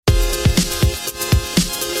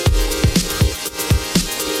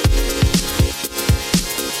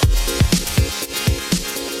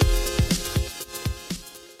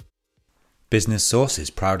Business Source is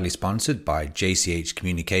proudly sponsored by JCH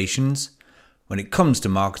Communications. When it comes to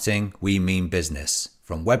marketing, we mean business.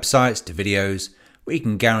 From websites to videos, we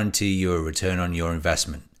can guarantee you a return on your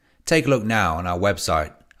investment. Take a look now on our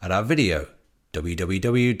website at our video,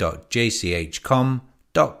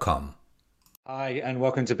 www.jchcom.com. Hi, and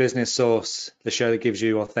welcome to Business Source, the show that gives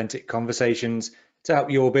you authentic conversations to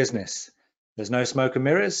help your business. There's no smoke and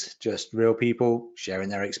mirrors, just real people sharing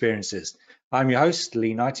their experiences. I'm your host,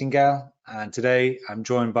 Lee Nightingale, and today I'm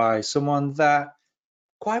joined by someone that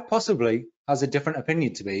quite possibly has a different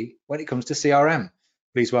opinion to me when it comes to CRM.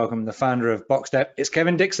 Please welcome the founder of Boxxstep. It's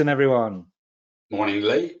Kevin Dixon, everyone. Morning,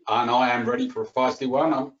 Lee, and I am ready for a feisty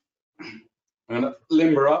one. I'm going to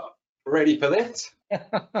limber up, ready for this.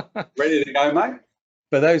 Ready to go, mate.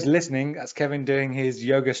 For those listening, that's Kevin doing his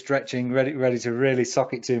yoga stretching, ready to really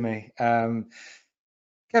sock it to me. Kevin,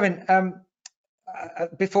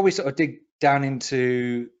 before we sort of dig down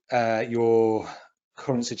into your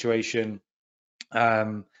current situation,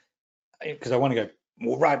 because I want to go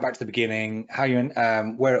right back to the beginning, how you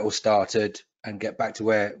where it all started, and get back to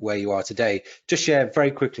where you are today. Just share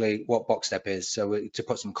very quickly what Boxxstep is, so to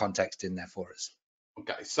put some context in there for us.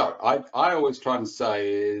 Okay, so I always try and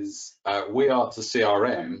say is we are to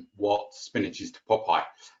CRM what spinach is to Popeye.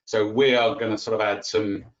 So we are going to sort of add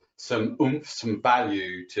some oomph, some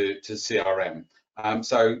value to CRM.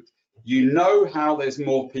 So you know how there's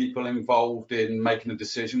more people involved in making a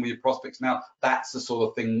decision with your prospects now. That's the sort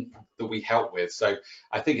of thing that we help with. So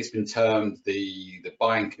I think it's been termed the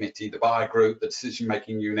buying committee, the buyer group, the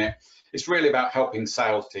decision-making unit. It's really about helping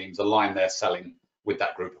sales teams align their selling with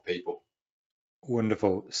that group of people.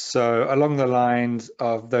 Wonderful. So along the lines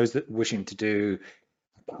of those that wishing to do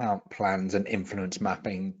account plans and influence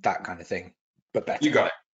mapping, that kind of thing, but better. You got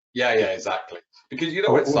it. Yeah, exactly. Because you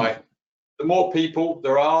know what it's like, the more people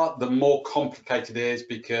there are, the more complicated it is,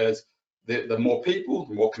 because the more people,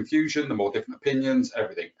 the more confusion, the more different opinions,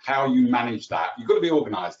 everything. How you manage that, you've got to be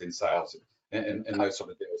organized in sales in those sort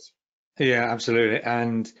of deals. Yeah, absolutely.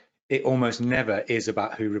 And it almost never is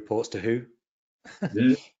about who reports to who.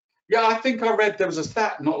 Yeah, I think I read there was a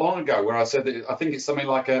stat not long ago where I said that I think it's something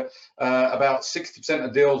like about 60%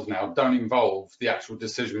 of deals now don't involve the actual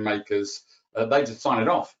decision makers. They just sign it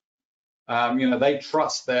off. They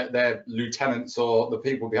trust their lieutenants or the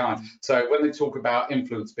people behind. So when they talk about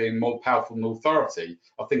influence being more powerful than authority,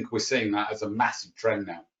 I think we're seeing that as a massive trend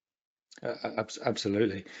now.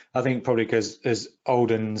 Absolutely. I think probably because as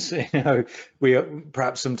old uns, we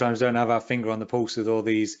perhaps sometimes don't have our finger on the pulse with all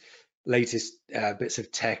these latest bits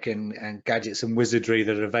of tech and gadgets and wizardry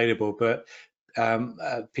that are available, but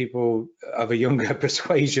people of a younger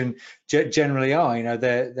persuasion generally are.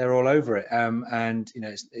 They're all over it, and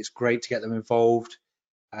it's great to get them involved.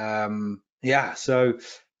 So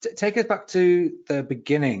take us back to the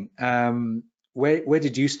beginning. Where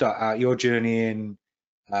did you start out your journey in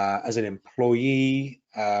as an employee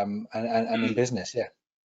and in business? Yeah.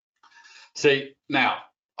 See, now,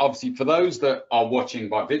 obviously, for those that are watching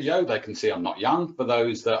by video, they can see I'm not young. For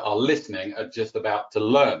those that are listening, are just about to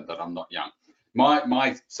learn that I'm not young.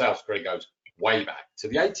 My sales career goes way back to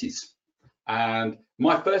the 80s. And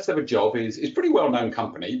my first ever job is pretty well-known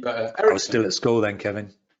company, but Ericsson. I was still at school then,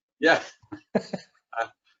 Kevin. Yeah.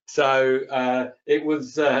 So it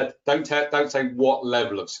was, don't say what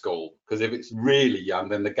level of school, because if it's really young,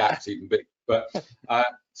 then the gap's even big. But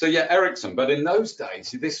so yeah, Ericsson. But in those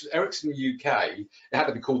days, this Ericsson UK, it had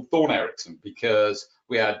to be called Thorn Ericsson because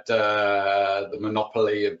we had the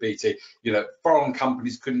monopoly of BT. Foreign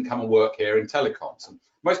companies couldn't come and work here in telecoms. And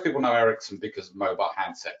most people know Ericsson because of mobile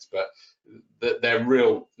handsets, but their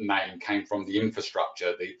real name came from the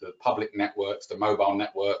infrastructure, the public networks, the mobile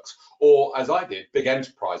networks, or as I did, big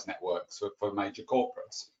enterprise networks for major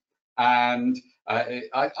corporates. And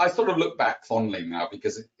I sort of look back fondly now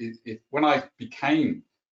because when I became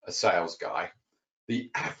a sales guy, the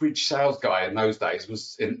average sales guy in those days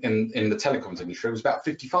was in the telecoms industry was about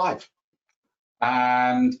 55.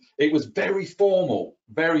 And it was very formal,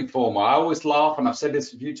 very formal. I always laugh, and I've said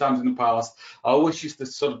this a few times in the past, I always used to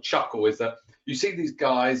sort of chuckle, is that you see these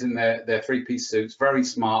guys in their three-piece suits, very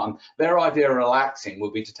smart, and their idea of relaxing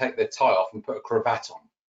would be to take their tie off and put a cravat on,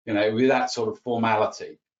 with that sort of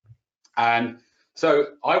formality. And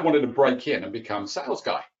so I wanted to break in and become a sales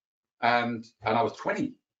guy. And I was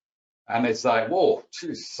 20. And it's like, whoa,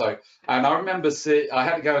 geez. So, and I remember I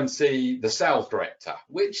had to go and see the sales director,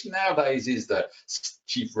 which nowadays is the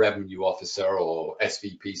chief revenue officer or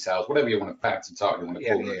SVP sales, whatever you want to fancy title you want to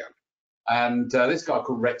call it. And this guy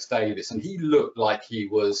called Rex Davis, and he looked like he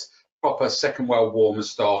was proper Second World War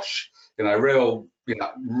moustache, real,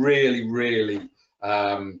 really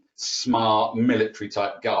smart military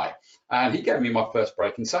type guy. And he gave me my first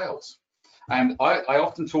break in sales. And I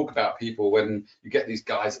often talk about people when you get these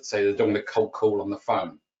guys that say they're doing a cold call on the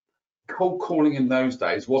phone. Cold calling in those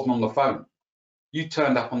days wasn't on the phone. You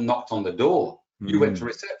turned up and knocked on the door. You went to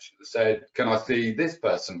reception and said, can I see this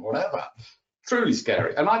person, whatever. Truly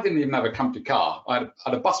scary. And I didn't even have a company car. I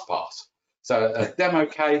had a bus pass. So a demo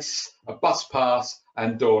case, a bus pass,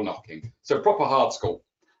 and door knocking. So proper hard school.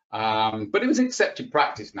 But it was accepted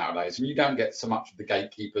practice nowadays, and you don't get so much of the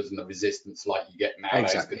gatekeepers and the resistance like you get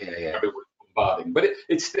nowadays. Exactly. Yeah. Everyone's bombarding. But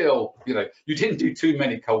it's still, you know, you didn't do too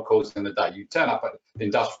many cold calls in the day. You turn up at the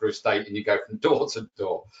industrial estate and you go from door to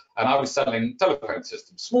door. And I was selling telephone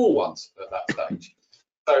systems, small ones at that stage.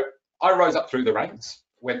 So I rose up through the ranks,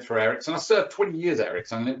 went through Ericsson. I served 20 years at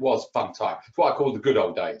Ericsson, and it was a fun time. It's what I call the good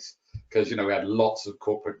old days, because, you know, we had lots of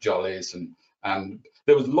corporate jollies and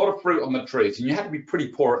there was a lot of fruit on the trees, and you had to be pretty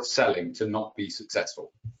poor at selling to not be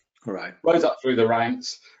successful. Right. Rose up through the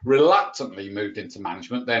ranks, reluctantly moved into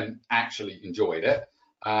management, then actually enjoyed it.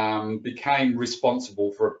 Became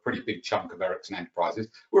responsible for a pretty big chunk of Ericsson Enterprises.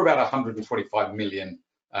 We're about 125 million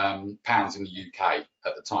pounds in the UK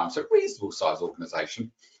at the time, so reasonable size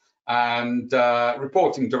organisation, and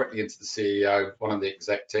reporting directly into the CEO, one of the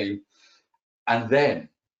exec team. And then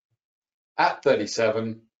at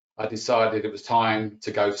 37, I decided it was time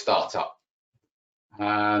to go start up.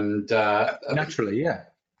 And naturally, yeah.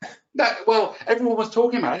 Well, everyone was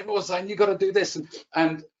talking about it. Everyone was saying, you got to do this.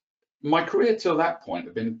 And my career till that point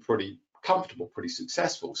had been pretty comfortable, pretty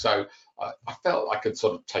successful. So I felt I could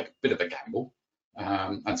sort of take a bit of a gamble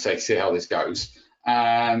and say, see how this goes.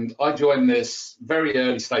 And I joined this very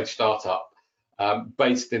early stage startup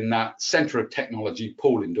based in that centre of technology,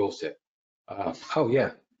 Poole in Dorset. Oh,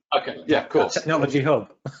 yeah. Okay, yeah, of course. Technology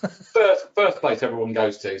hub. first place everyone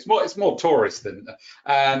goes to. It's more tourist than,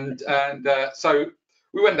 and so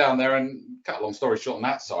we went down there, and cut a long story short on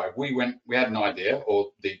that side, we had an idea,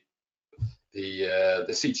 or the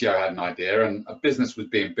CTO had an idea, and a business was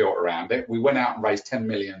being built around it. We went out and raised 10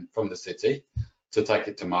 million from the city to take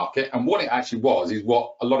it to market. And what it actually was is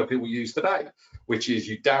what a lot of people use today, which is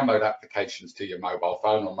you download applications to your mobile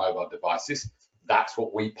phone or mobile devices. That's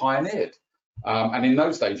what we pioneered. And in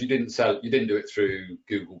those days, you didn't do it through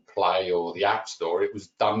Google Play or the App Store. It was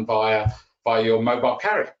done via your mobile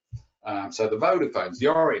carrier. So the Vodafones, the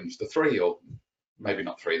Orange, the Three, or maybe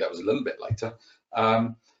not Three, that was a little bit later.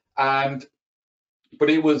 But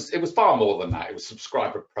it was far more than that. It was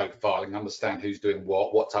subscriber profiling, understand who's doing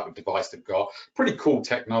what type of device they've got. Pretty cool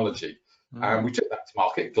technology. And we took that to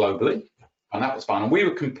market globally, and that was fun. And we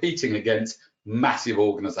were competing against massive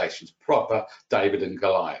organizations, proper David and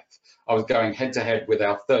Goliath. I was going head to head with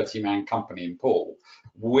our 30-man company in Poole,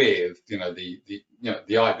 with the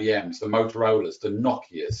IBMs, the Motorola's, the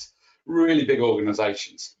Nokias, really big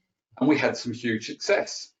organizations, and we had some huge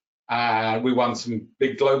success. And we won some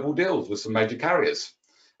big global deals with some major carriers,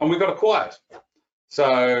 and we got acquired.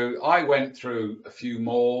 So I went through a few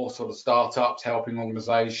more sort of startups, helping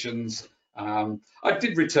organizations. I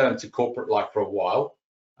did return to corporate life for a while.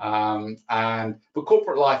 But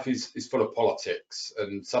corporate life is full of politics,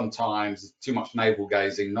 and sometimes too much navel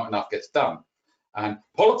gazing, not enough gets done. And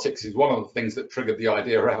politics is one of the things that triggered the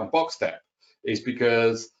idea around Boxxstep, is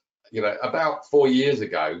because, about 4 years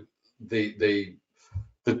ago,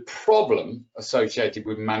 the problem associated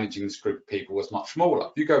with managing this group of people was much smaller.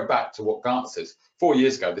 If you go back to what Gartner says, 4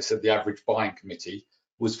 years ago, they said the average buying committee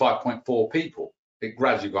was 5.4 people. It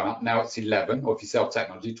gradually gone up. Now it's 11, or if you sell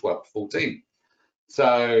technology, 12 to 14.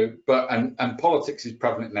 So, and politics is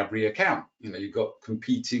prevalent in every account. You've got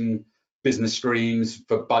competing business streams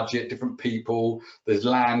for budget, different people, there's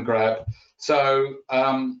land grab. So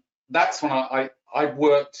that's when I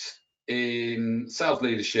worked in sales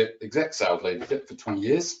leadership, exec sales leadership for 20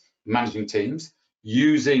 years, managing teams,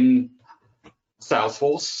 using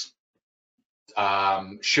Salesforce,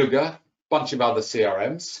 Sugar, bunch of other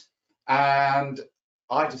CRMs. And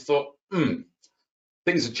I just thought,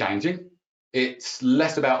 things are changing. It's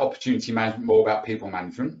less about opportunity management, more about people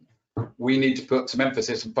management. We need to put some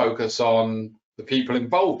emphasis and focus on the people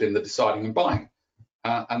involved in the deciding and buying.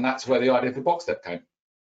 And that's where the idea for Boxxstep came.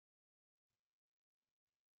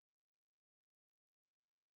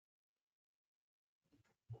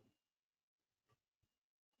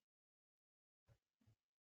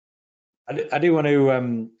 I do want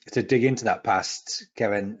to dig into that past,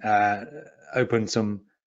 Kevin. Open some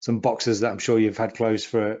boxes that I'm sure you've had closed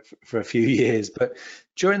for a few years. But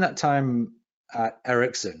during that time at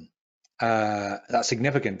Ericsson, that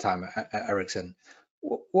significant time at Ericsson,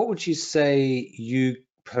 what would you say you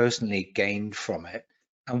personally gained from it,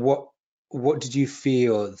 and what did you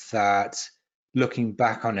feel that looking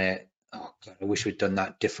back on it, oh God, I wish we'd done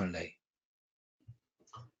that differently?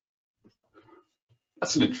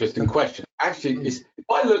 That's an interesting question. Actually, if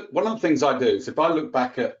I look, one of the things I do is if I look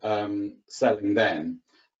back at selling then,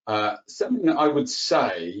 something that I would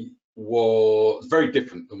say was very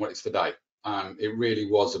different than what it's today. It really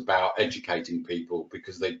was about educating people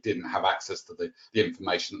because they didn't have access to the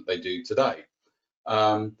information that they do today.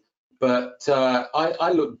 But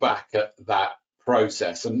I look back at that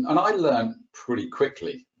process and I learned pretty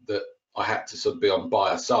quickly that I had to sort of be on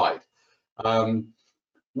buyer's side.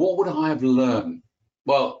 What would I have learned?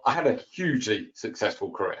 Well, I had a hugely successful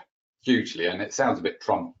career, hugely, and it sounds a bit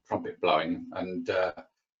trumpet blowing, and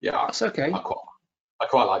yeah, That's okay. I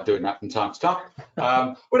quite like doing that from time to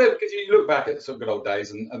time. Whatever, because you look back at some good old days,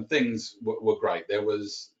 and things were great. There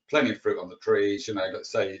was plenty of fruit on the trees, you know,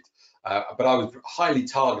 let's say, but I was highly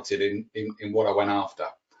targeted in what I went after.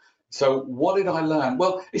 So what did I learn?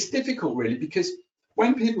 Well, it's difficult really, because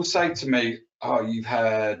when people say to me, oh, you've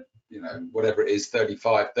had, you know, whatever it is,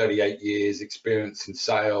 35, 38 years experience in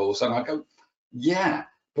sales. And I go, yeah,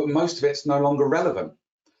 but most of it's no longer relevant.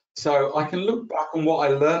 So I can look back on what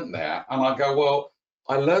I learned there and I go, well,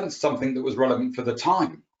 I learned something that was relevant for the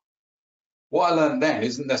time. What I learned then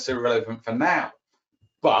isn't necessarily relevant for now.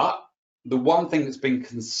 But the one thing that's been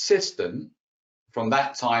consistent from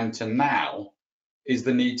that time to now is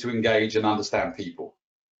the need to engage and understand people.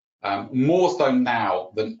 More so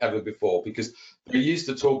now than ever before, because they used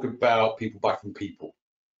to talk about people buy from people.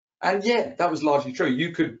 And yeah, that was largely true.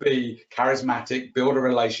 You could be charismatic, build a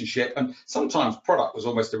relationship, and sometimes product was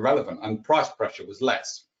almost irrelevant and price pressure was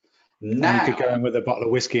less. Now, and you could go in with a bottle of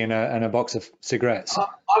whiskey and a box of cigarettes.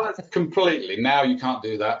 Completely. Now you can't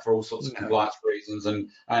do that for all sorts of compliance reasons,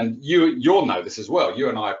 and you'll know this as well. You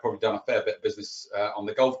and I have probably done a fair bit of business on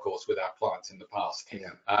the golf course with our clients in the past.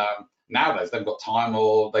 Yeah. Nowadays they've got time,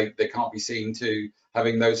 or they can't be seen to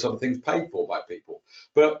having those sort of things paid for by people.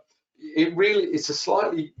 But it's a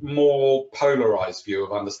slightly more polarized view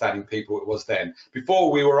of understanding people it was then.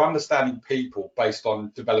 Before, we were understanding people based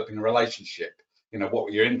on developing a relationship. You know, what were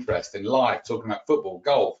your interests in life, talking about football,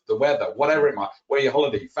 golf, the weather, whatever it might, where your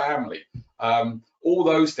holiday, family, all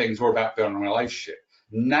those things were about building a relationship.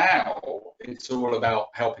 Now it's all about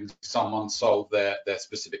helping someone solve their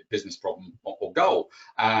specific business problem or goal.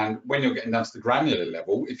 And when you're getting down to the granular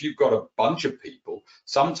level, if you've got a bunch of people,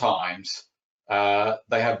 sometimes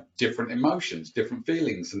they have different emotions, different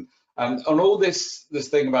feelings, and all this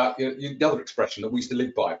thing about, you know, the other expression that we used to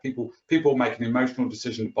live by, people make an emotional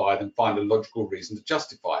decision to buy, then find a logical reason to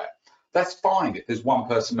justify it. That's fine if there's one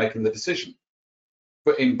person making the decision.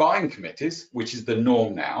 But in buying committees, which is the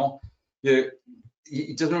norm now,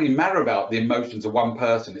 it doesn't really matter about the emotions of one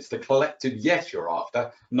person. It's the collective yes you're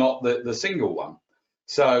after, not the single one.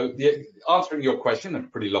 So answering your question in a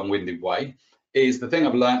pretty long-winded way is, the thing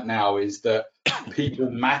I've learned now is that people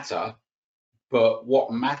matter, but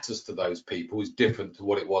what matters to those people is different to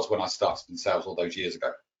what it was when I started in sales all those years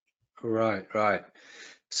ago. Right.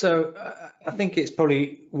 So I think it's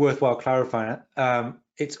probably worthwhile clarifying it.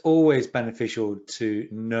 It's always beneficial to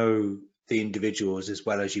know the individuals as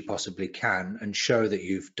well as you possibly can and show that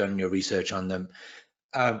you've done your research on them.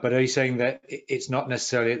 But are you saying that it's not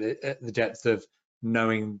necessarily at the depth of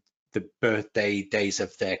knowing the birthday days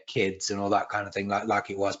of their kids and all that kind of thing, like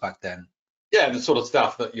it was back then? Yeah, the sort of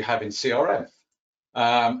stuff that you have in CRM.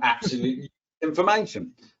 Absolutely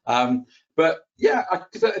information. But yeah,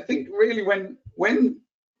 because I think really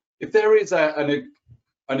if there is an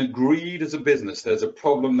agreed as a business, there's a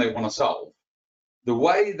problem they want to solve, the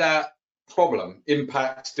way that problem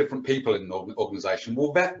impacts different people in an organization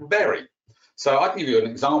will vary. So I can give you an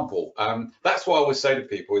example. That's what I always say to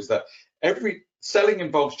people is that every selling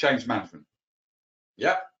involves change management.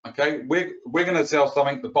 Yeah, okay, we're going to sell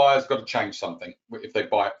something, the buyer's got to change something if they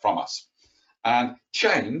buy it from us. And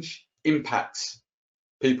change impacts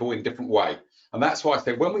people in different way. And that's why I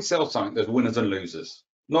say when we sell something, there's winners and losers.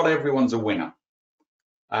 Not everyone's a winner.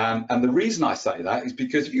 And the reason I say that is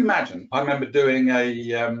because if you imagine, I remember doing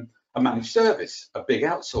a managed service, a big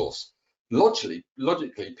outsource. Logically,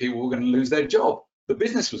 people were going to lose their job. The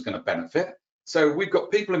business was going to benefit. So we've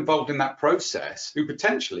got people involved in that process who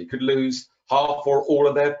potentially could lose half or all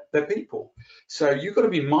of their people. So you've got to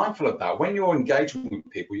be mindful of that. When you're engaging with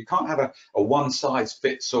people, you can't have a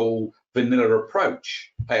one-size-fits-all vanilla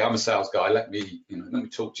approach. Hey, I'm a sales guy. Let me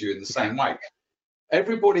talk to you in the same way.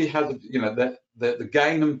 Everybody has, the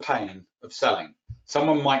gain and pain of selling.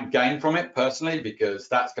 Someone might gain from it personally because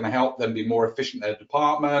that's going to help them be more efficient in their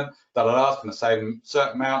department. That's going to save them a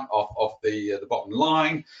certain amount off the bottom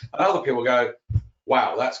line. And other people go,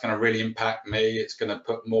 wow, that's going to really impact me. It's going to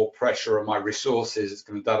put more pressure on my resources. It's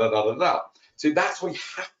going to da-da-da-da-da. So that's where you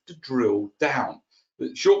have to drill down.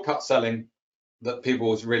 The shortcut selling that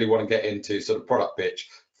people really want to get into, sort of product pitch,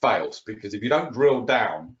 fails, because if you don't drill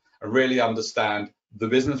down and really understand the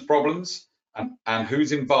business problems and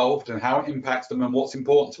who's involved and how it impacts them and what's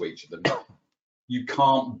important to each of them, you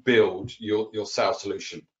can't build your sales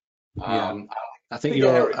solution. I think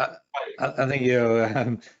you're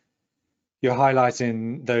you're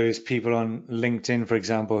highlighting those people on LinkedIn, for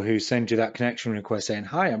example, who send you that connection request saying,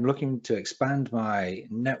 "Hi, I'm looking to expand my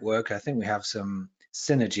network. I think we have some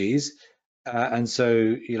synergies." And so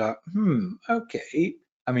you're like, okay,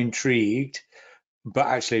 I'm intrigued. But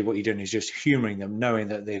actually what you're doing is just humoring them, knowing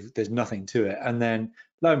that there's nothing to it. And then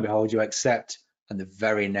lo and behold, you accept, and the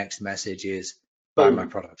very next message is, buy my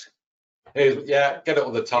product. Get it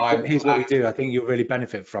all the time. Here's what we do. I think you'll really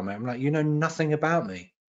benefit from it. I'm like, you know nothing about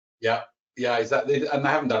me. Yeah, exactly. And they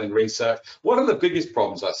haven't done any research. One of the biggest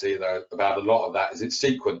problems I see, though, about a lot of that is it's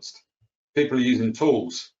sequenced. People are using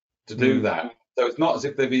tools to do that. So it's not as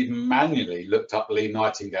if they've even manually looked up Lee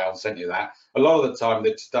Nightingale and sent you that. A lot of the time,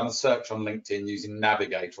 they've just done a search on LinkedIn using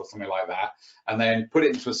Navigator or something like that, and then put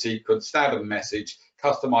it into a sequence, standard message,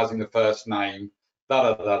 customizing the first name,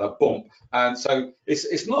 boom. And so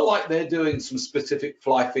it's not like they're doing some specific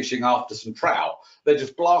fly fishing after some trout. They're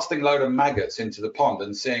just blasting a load of maggots into the pond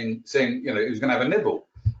and seeing who's going to have a nibble.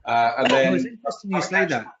 And then it's interesting you say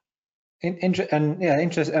that.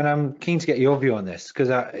 And I'm keen to get your view on this, because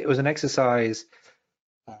it was an exercise,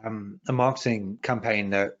 a marketing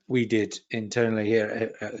campaign that we did internally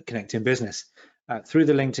here at Connecting Business through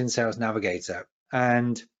the LinkedIn Sales Navigator.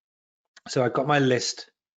 And so I got my list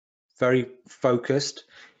very focused,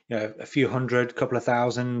 a few hundred, couple of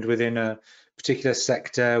thousand within a particular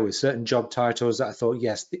sector with certain job titles that I thought,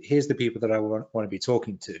 yes, here's the people that I want to be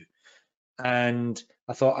talking to. And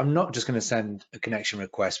I thought, I'm not just going to send a connection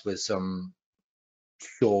request with some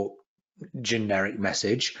short generic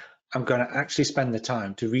message. I'm going to actually spend the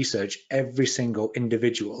time to research every single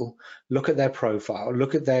individual, look at their profile,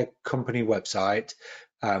 look at their company website,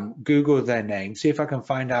 Google their name, see if I can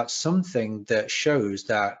find out something that shows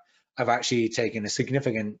that I've actually taken a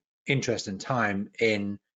significant interest and time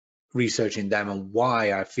in researching them and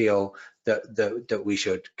why I feel that we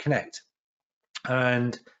should connect.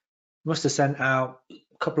 And must have sent out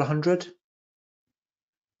a couple of hundred,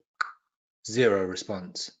 zero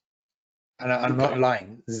response. And I'm not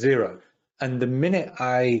lying, zero. And the minute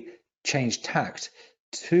I changed tact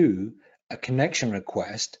to a connection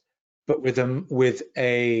request, but with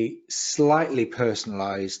a slightly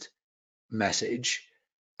personalized message,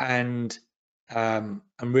 and I'm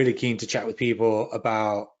really keen to chat with people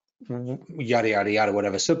about yada yada yada,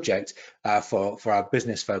 whatever subject, for our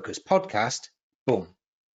business focused podcast, boom,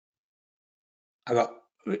 I got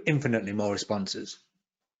infinitely more responses.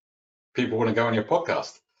 People want to go on your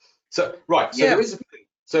podcast. So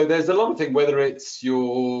there's a lot of things, whether it's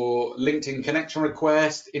your LinkedIn connection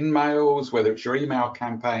request, in-mails, whether it's your email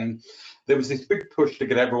campaign. There was this big push to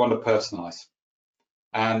get everyone to personalize.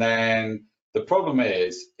 And then the problem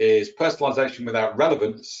is personalization without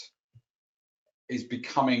relevance is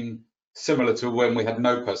becoming similar to when we had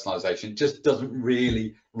no personalization. It just doesn't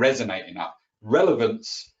really resonate enough.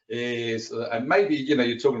 Relevance is, and maybe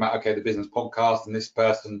you're talking about, okay, the business podcast and this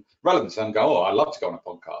person, relevance, and go, oh, I'd love to go on a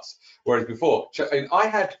podcast. Whereas before, I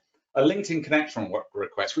had a LinkedIn connection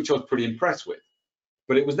request, which I was pretty impressed with,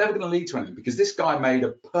 but it was never going to lead to anything, because this guy made a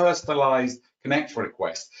personalized connection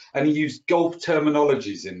request and he used golf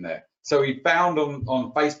terminologies in there. So he found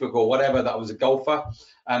on Facebook or whatever that I was a golfer,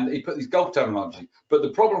 and he put these golf terminology. But the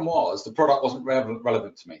problem was the product wasn't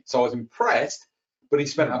relevant to me. So I was impressed, but he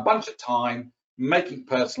spent a bunch of time making it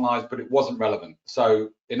personalized, but it wasn't relevant. So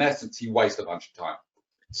in essence, he wasted a bunch of time.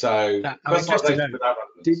 So personalization without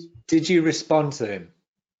relevance. Did you respond to him?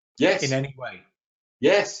 Yes. In any way?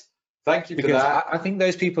 Yes. Thank you for that. I think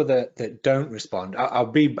those people that don't respond, I'll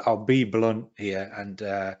be blunt here, and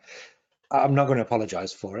I'm not going to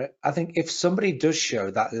apologize for it. I think if somebody does show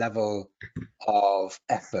that level of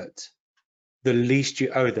effort, the least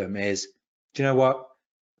you owe them is, do you know what?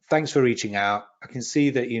 Thanks for reaching out. I can see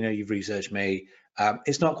that you've researched me.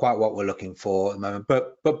 It's not quite what we're looking for at the moment,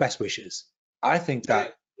 but best wishes. I think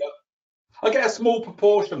that I get a small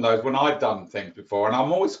proportion of those when I've done things before, and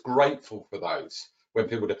I'm always grateful for those when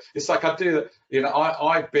people do. It's like I do,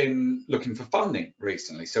 I've been looking for funding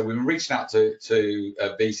recently, so we've been reaching out to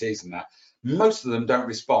VCs and that. Most of them don't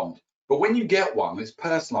respond, but when you get one that's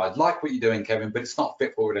personalized, like what you're doing, Kevin, but it's not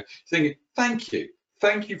fit for it, thinking, thank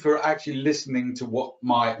you for actually listening to what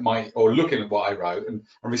or looking at what I wrote and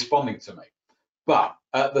responding to me. But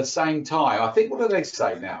at the same time, I think, what do they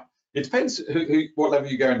say now? It depends what level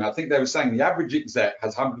you go in. I think they were saying the average exec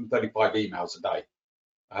has 135 emails a day.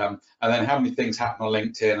 And then how many things happen on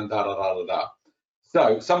LinkedIn and da da da da da.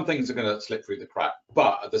 So some things are going to slip through the crack,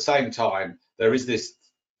 but at the same time, there is this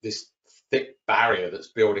thick barrier that's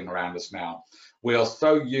building around us now. We are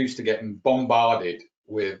so used to getting bombarded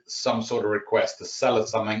with some sort of request to sell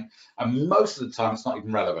us something, and most of the time it's not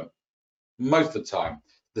even relevant. Most of the time,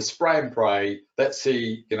 the spray and pray. Let's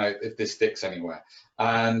see, if this sticks anywhere.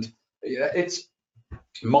 And it's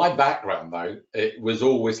my background though. It was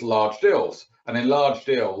always large deals, and in large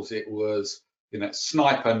deals, it was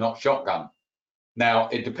sniper, not shotgun. Now,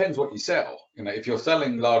 it depends what you sell. If you're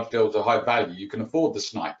selling large deals of high value, you can afford the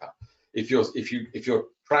sniper. If you're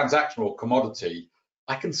transactional or commodity,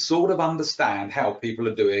 I can sort of understand how people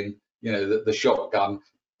are doing, the shotgun,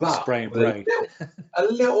 but spray and pray. a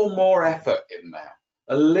little more effort in there,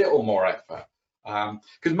 a little more effort.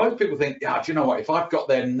 Because most people think, yeah, do you know what? If I've got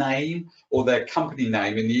their name or their company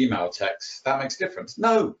name in the email text, that makes a difference.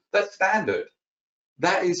 No, that's standard.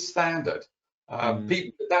 That is standard.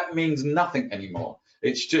 That means nothing anymore.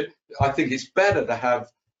 It's just, I think it's better to have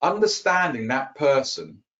understanding that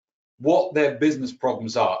person, what their business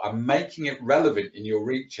problems are, and making it relevant in your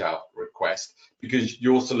reach out request, because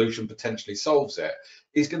your solution potentially solves it,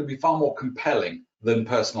 is going to be far more compelling than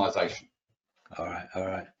personalization. All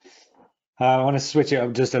right. I want to switch it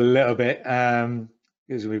up just a little bit,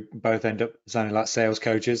 because we both end up sounding like sales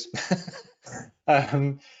coaches.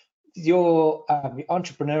 Your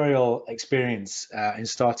entrepreneurial experience in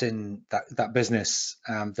starting that business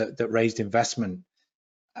that raised investment.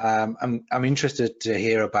 I'm interested to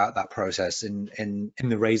hear about that process in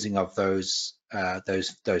the raising of those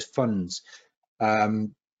funds.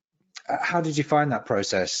 How did you find that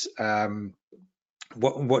process?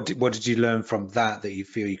 What did you learn from that you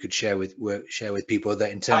feel you could share with people,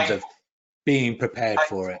 that in terms of being prepared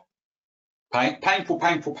for it? Painful.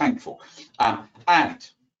 And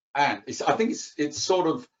I think it's sort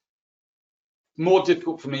of more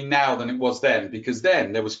difficult for me now than it was then, because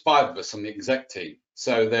then there was 5 of us on the exec team.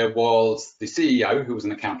 So there was the CEO, who was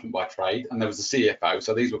an accountant by trade, and there was the CFO.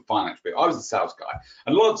 So these were finance people. I was the sales guy.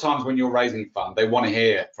 And a lot of times when you're raising fund, they want to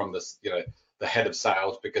hear from the head of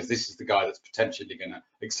sales, because this is the guy that's potentially going to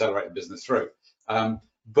accelerate the business through.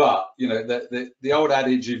 But the old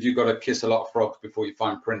adage, if you've got to kiss a lot of frogs before you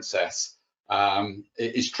find princess,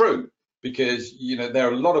 it is true. Because there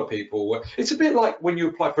are a lot of people. It's a bit like when you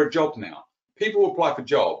apply for a job now. People apply for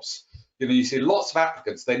jobs. You see lots of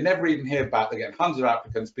applicants. They never even hear back. They get hundreds of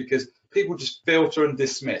applicants because people just filter and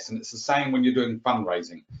dismiss. And it's the same when you're doing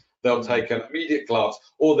fundraising. They'll take an immediate glance,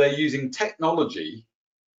 or they're using technology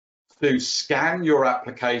to scan your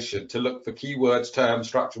application to look for keywords, terms,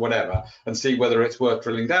 structure, whatever, and see whether it's worth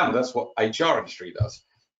drilling down. That's what HR industry does.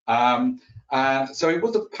 And so it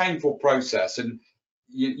was a painful process. And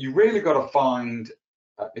you really got to find,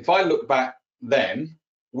 if I look back then,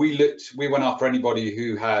 we went after anybody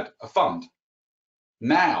who had a fund.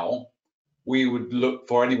 Now we would look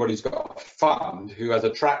for anybody who's got a fund who has a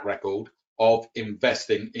track record of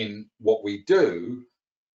investing in what we do.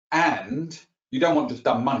 And you don't want just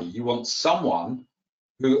dumb money. You want someone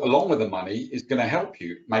who, along with the money, is going to help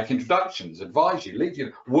you make introductions, advise you, lead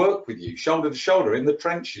you, work with you, shoulder to shoulder in the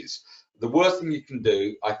trenches. The worst thing you can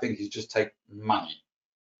do, I think, is just take money.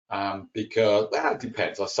 Because it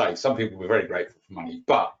depends. I say some people will be very grateful for money,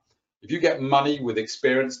 but if you get money with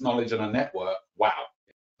experience, knowledge, and a network, wow,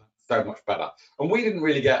 so much better. And we didn't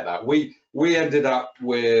really get that. We ended up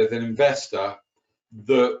with an investor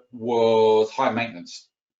that was high maintenance.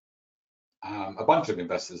 A bunch of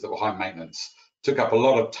investors that were high maintenance, took up a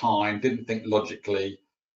lot of time, didn't think logically,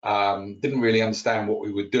 didn't really understand what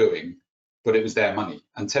we were doing, but it was their money.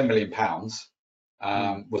 And £10 million was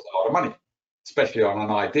a lot of money, especially on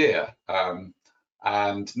an idea.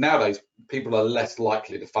 And nowadays, people are less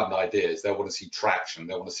likely to fund ideas. They want to see traction.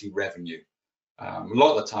 They want to see revenue. A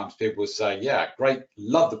lot of the times people will say, yeah, great,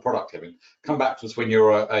 love the product, Kevin. Come back to us when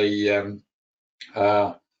you're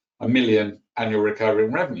a million annual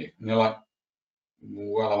recurring revenue. And you're like,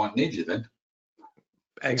 well, I won't need you then.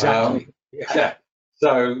 Exactly. Yeah.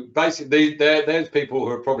 So basically, there's people who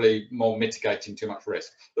are probably more mitigating too much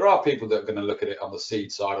risk. There are people that are going to look at it on the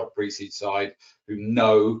seed side or pre-seed side, who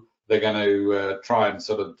know they're going to try and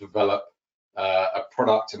sort of develop a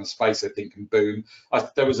product in a space they think can boom.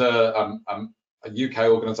 There was a UK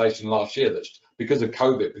organisation last year that, because of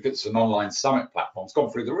COVID, because it's an online summit platform, it's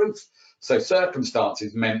gone through the roof. So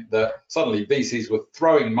circumstances meant that suddenly VCs were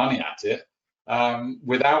throwing money at it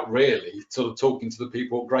without really sort of talking to the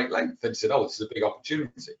people at great length. They said, oh, this is a big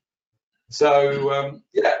opportunity. So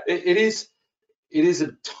yeah, it is. it is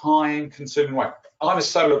a time-consuming way. I'm a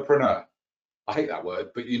solopreneur. I hate that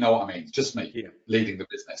word, but you know what I mean. It's just me leading the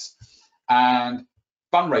business. And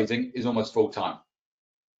fundraising is almost full time.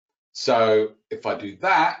 So if I do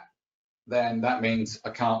that, then that means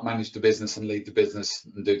I can't manage the business and lead the business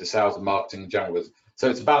and do the sales and marketing and general business. So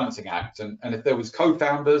it's a balancing act. And if there was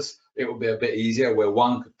co-founders, it would be a bit easier where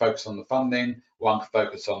one could focus on the funding, one could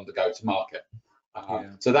focus on the go-to-market.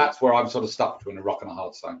 So that's where I'm sort of stuck between a rock and a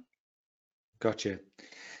hard stone. Gotcha.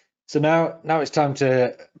 So now it's time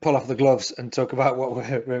to pull off the gloves and talk about what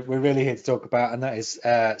we're really here to talk about, and that is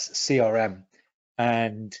CRM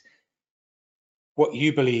and what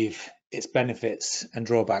you believe its benefits and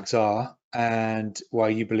drawbacks are, and why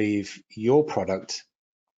you believe your product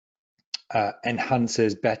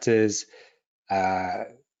enhances, betters,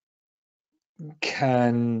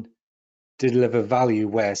 can deliver value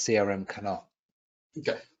where CRM cannot.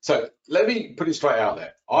 Okay, so let me put it straight out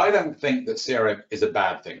there. I don't think that CRM is a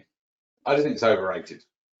bad thing. I just think it's overrated.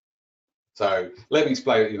 So let me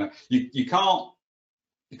explain. You can't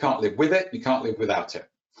live with it. You can't live without it.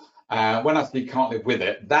 When I say you can't live with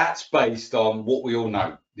it, that's based on what we all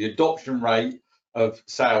know: the adoption rate of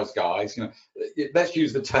sales guys. Let's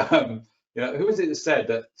use the term. Who is it that said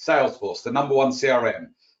that Salesforce, the #1 CRM,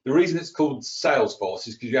 the reason it's called Salesforce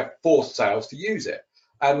is because you have forced sales to use it,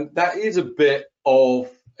 and that is a bit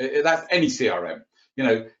of that's any CRM.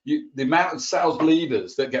 The amount of sales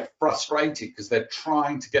leaders that get frustrated because they're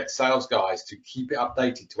trying to get sales guys to keep it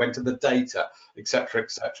updated, to enter the data, etc.,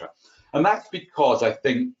 etc. And that's because I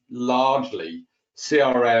think largely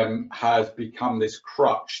CRM has become this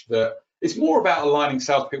crutch that it's more about aligning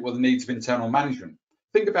salespeople with the needs of internal management.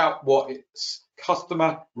 Think about what it's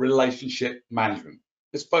customer relationship management.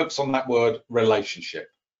 Let's focus on that word relationship.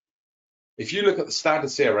 If you look at the standard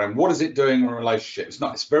CRM, what is it doing in a relationship?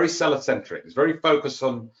 It's very seller-centric. It's very focused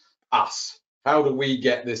on us. How do we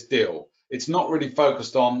get this deal? It's not really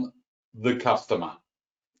focused on the customer.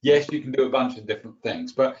 Yes, you can do a bunch of different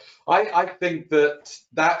things, but I think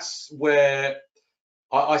that's where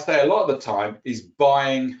I say a lot of the time is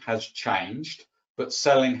buying has changed, but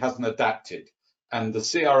selling hasn't adapted. And the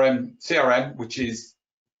CRM, which is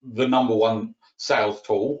the #1 sales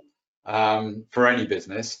tool for any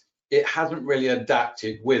business, it hasn't really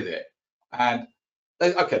adapted with it. And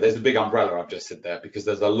okay, there's a big umbrella I've just said there because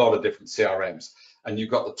there's a lot of different CRMs, and you've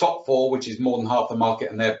got the top 4, which is more than half the market,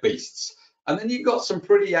 and they're beasts. And then you've got some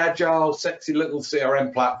pretty agile, sexy little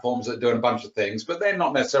CRM platforms that are doing a bunch of things, but they're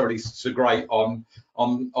not necessarily so great on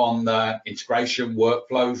integration,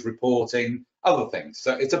 workflows, reporting, other things.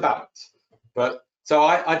 So it's a balance. But so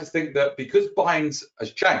I just think that because buying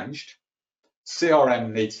has changed,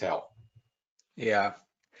 CRM needs help. Yeah.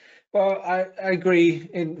 Well, I agree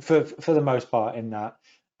for the most part in that.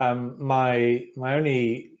 My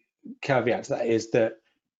only caveat to that is that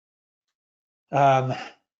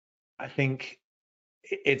I think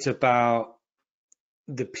it's about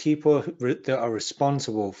the people that are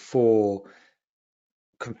responsible for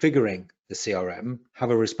configuring the CRM have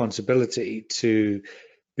a responsibility to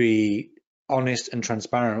be honest and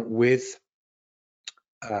transparent with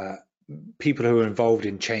people who are involved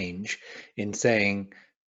in change, in saying,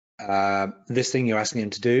 this thing you're asking them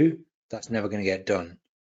to do, that's never going to get done.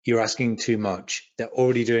 You're asking too much. They're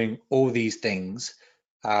already doing all these things.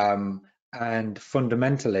 And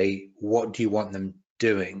fundamentally, what do you want them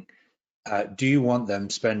doing? Do you want them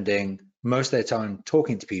spending most of their time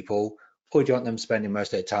talking to people, or do you want them spending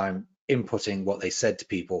most of their time inputting what they said to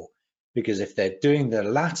people? Because if they're doing the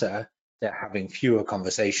latter, they're having fewer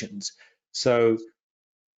conversations. So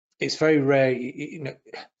it's very rare,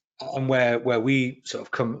 and where we sort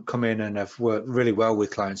of come in and have worked really well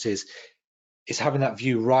with clients is having that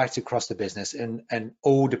view right across the business and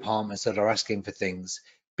all departments that are asking for things,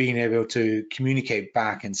 being able to communicate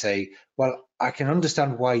back and say, well, I can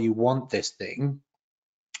understand why you want this thing,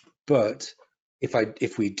 but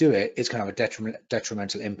if we do it, it's going to have a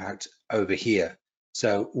detrimental impact over here.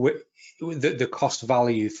 So the cost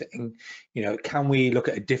value thing, can we look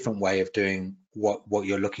at a different way of doing what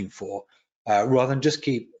you're looking for, rather than just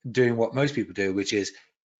keep doing what most people do, which is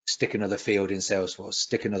stick another field in Salesforce,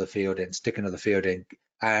 stick another field in, stick another field in.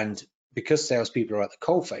 And because salespeople are at the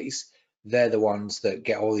coalface, they're the ones that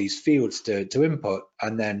get all these fields to input,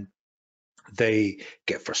 and then they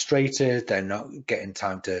get frustrated, they're not getting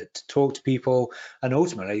time to talk to people, and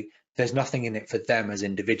ultimately there's nothing in it for them as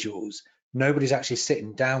individuals. Nobody's actually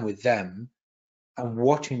sitting down with them and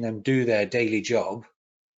watching them do their daily job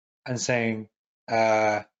and saying,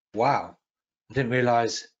 wow, I didn't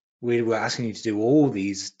realize we were asking you to do all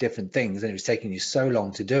these different things and it was taking you so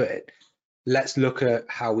long to do it. Let's look at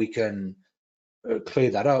how we can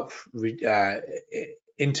clear that up,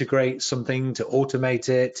 integrate something to automate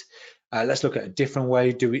it. Let's look at a different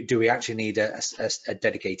way. Do we actually need a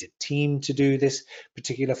dedicated team to do this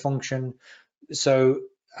particular function? So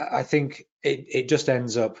I think it just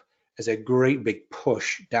ends up as a great big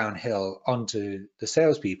push downhill onto the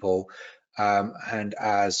salespeople. And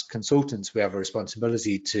as consultants, we have a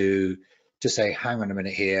responsibility to say, hang on a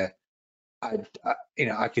minute here.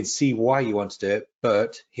 I can see why you want to do it,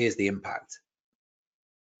 but here's the impact.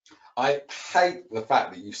 I hate the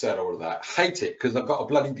fact that you said all of that. Hate it, because I've got to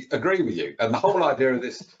bloody agree with you. And the whole idea of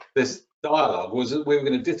this dialogue was that we were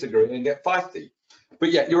going to disagree and get feisty.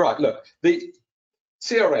 But yeah, you're right. Look, the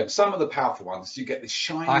CRM, some of the powerful ones, you get this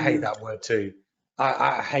shiny. I hate that word too.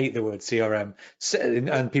 I hate the word CRM.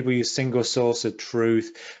 And people use single source of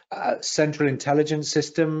truth, central intelligence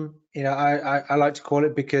system. I like to call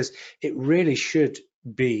it, because it really should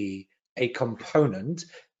be a component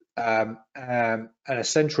and a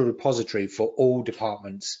central repository for all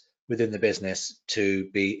departments within the business to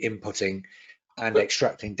be inputting and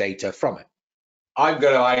extracting data from it. I'm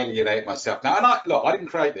going to alienate myself now. And I didn't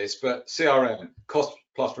create this, but CRM, cost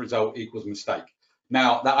plus result equals mistake.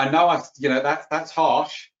 Now that I know, that's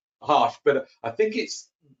harsh, but I think it's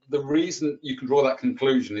the reason you can draw that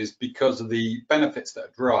conclusion is because of the benefits that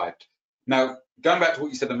are derived. Now, going back to what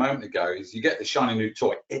you said a moment ago, is you get the shiny new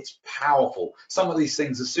toy. It's powerful. Some of these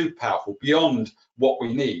things are super powerful beyond what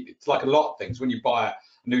we need. It's like a lot of things. When you buy a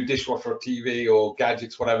new dishwasher or TV or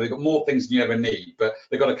gadgets, whatever, they've got more things than you ever need, but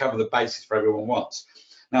they've got to cover the bases for everyone wants.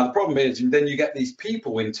 Now, the problem is, then you get these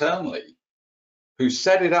people internally who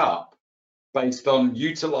set it up based on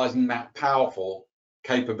utilizing that powerful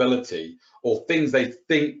capability or things they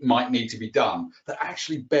think might need to be done that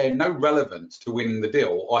actually bear no relevance to winning the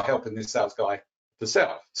deal or helping this sales guy to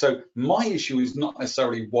sell. So my issue is not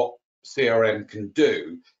necessarily what CRM can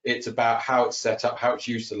do, it's about how it's set up, how it's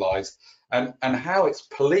utilized, and how it's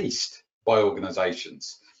policed by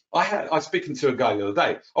organizations. I was speaking to a guy the other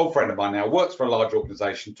day, old friend of mine now, works for a large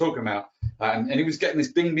organization, talking about, and he was getting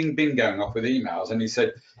this bing, bing, bing going off with emails. And he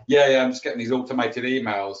said, yeah, I'm just getting these automated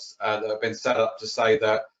emails that have been set up to say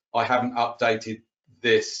that I haven't updated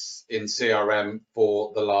this in CRM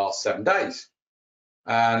for the last 7 days.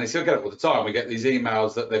 And they still get it all the time. We get these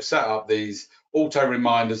emails that they've set up these auto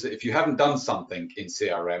reminders that if you haven't done something in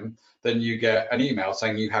CRM, then you get an email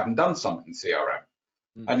saying you haven't done something in CRM.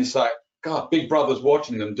 And it's like, God, Big Brother's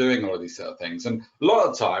watching them doing all of these sort of things. And a lot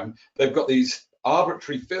of the time, they've got these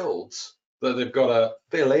arbitrary fields that they've got to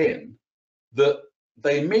fill in that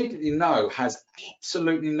they immediately know has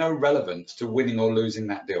absolutely no relevance to winning or losing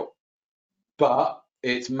that deal. But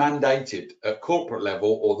it's mandated at corporate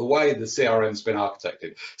level or the way the CRM's been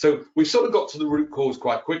architected. So we've sort of got to the root cause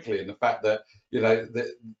quite quickly in the fact that,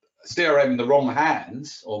 the CRM in the wrong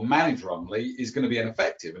hands or managed wrongly is going to be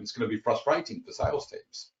ineffective, and it's going to be frustrating for sales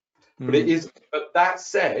teams. But it is. But that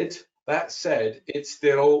said, it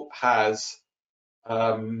still has.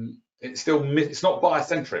 It's not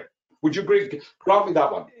buyer-centric. Would you agree? Grant me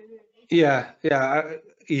that one. Yeah.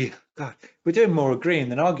 God, we're doing more agreeing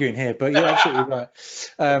than arguing here, but you're absolutely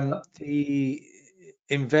right.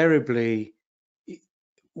 Invariably,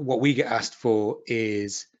 what we get asked for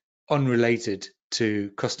is unrelated to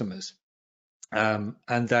customers. And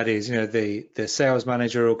that is, the sales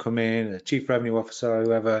manager will come in, the chief revenue officer, or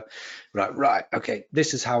whoever, right, okay,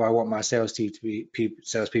 this is how I want my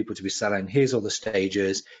salespeople to be selling. Here's all the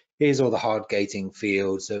stages, here's all the hard gating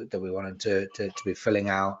fields that we want them to be filling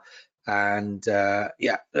out, and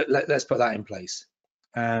let's put that in place.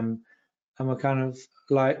 And we're kind of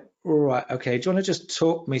like, right, okay, do you want to just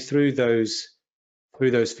talk me through those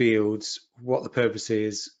fields, what the purpose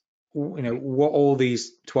is, what all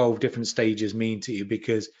these 12 different stages mean to you,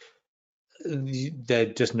 because they're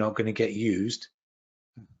just not going to get used.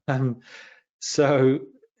 So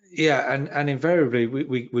yeah, and invariably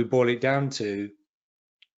we boil it down to,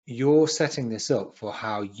 you're setting this up for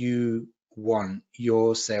how you want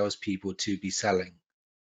your salespeople to be selling,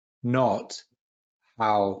 not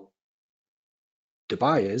how the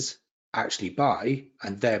buyers actually buy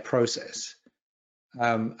and their process.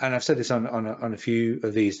 And I've said this on a few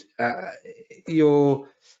of these. No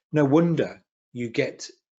wonder you get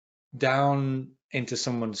down into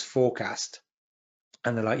someone's forecast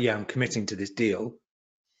and they're like, yeah, I'm committing to this deal.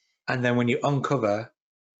 And then when you uncover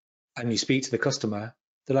and you speak to the customer,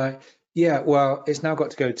 they're like, yeah, well, it's now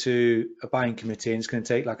got to go to a buying committee and it's going to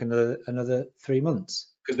take like another 3 months.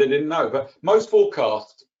 Because they didn't know. But most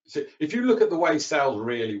forecasts, if you look at the way sales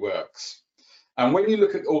really works, and when you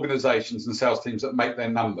look at organizations and sales teams that make their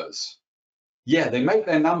numbers, yeah, they make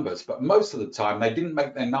their numbers, but most of the time they didn't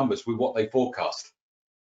make their numbers with what they forecast.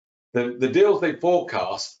 The deals they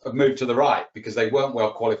forecast have moved to the right because they weren't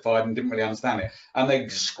well qualified and didn't really understand it. And they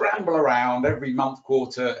scramble around every month,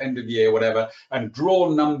 quarter, end of the year, whatever, and draw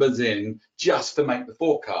numbers in just to make the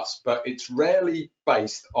forecast. But it's rarely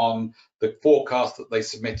based on the forecast that they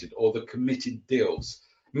submitted or the committed deals.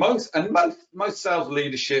 Most sales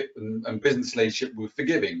leadership and business leadership were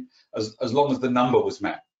forgiving as long as the number was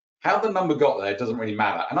met. How the number got there doesn't really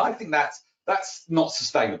matter. And I think that's not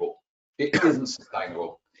sustainable. It isn't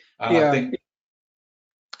sustainable. And yeah,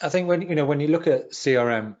 I think when you look at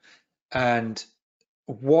CRM and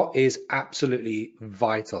what is absolutely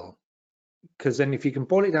vital, because then if you can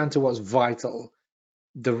boil it down to what's vital,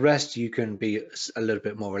 the rest you can be a little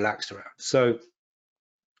bit more relaxed around. So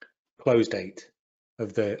close date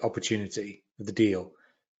of the opportunity of the deal,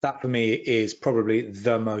 that for me is probably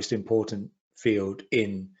the most important field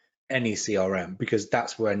in any CRM, because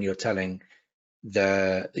that's when you're telling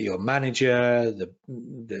your manager,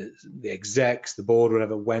 the execs, the board,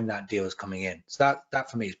 whatever, when that deal is coming in. So that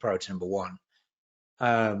for me is priority number one.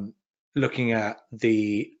 Looking at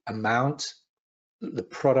the amount, the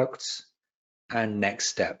products, and next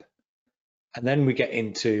step. And then we get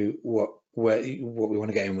into what we want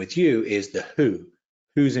to get in with you is the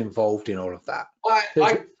who's involved in all of that.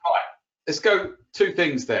 Right. Let's go two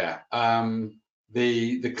things there.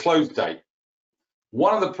 The close date.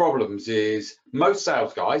 One of the problems is most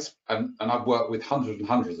sales guys, and I've worked with hundreds and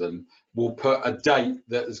hundreds of them, will put a date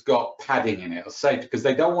that has got padding in it, or say, because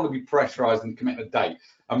they don't want to be pressurized and commit a date.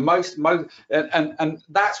 And and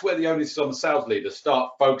that's where the onus is on the sales leader.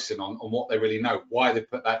 Start focusing on what they really know, why they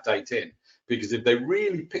put that date in. Because if they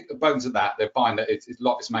really pick the bones of that, they find that it's a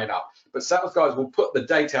lot is made up. But sales guys will put the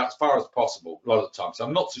date out as far as possible a lot of the time. So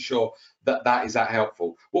I'm not so sure that is that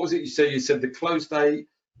helpful. What was it you said? You said the close date,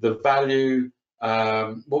 the value.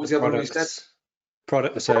 What was the other one you said?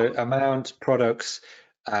 So amount, products,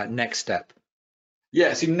 next step.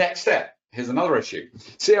 Yeah, see, next step. Here's another issue.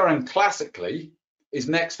 CRM classically is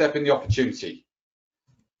next step in the opportunity.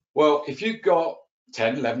 Well, if you've got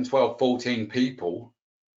 10, 11, 12, 14 people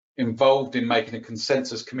involved in making a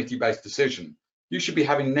consensus committee-based decision, you should be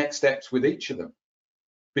having next steps with each of them.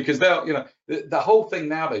 Because they'll, the whole thing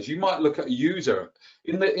nowadays, you might look at a user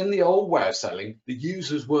in the old way of selling, the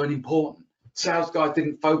users weren't important. Sales guys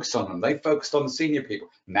didn't focus on them. They focused on the senior people.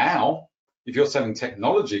 Now, if you're selling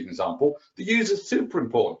technology, for example, the user's super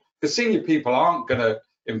important. The senior people aren't going to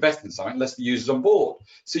invest in something unless the user's on board.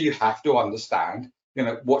 So you have to understand,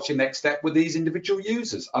 what's your next step with these individual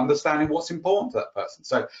users, understanding what's important to that person.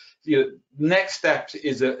 So, next steps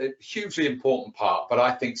is a hugely important part, but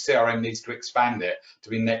I think CRM needs to expand it to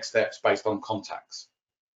be next steps based on contacts.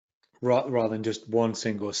 Rather than just one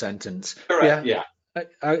single sentence. Correct, yeah.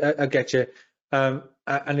 I get you.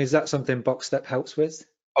 And is that something Boxxstep helps with?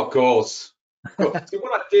 Of course. So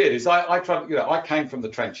what I did is I tried, I came from the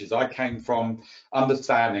trenches. I came from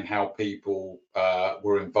understanding how people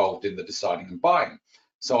were involved in the deciding and buying.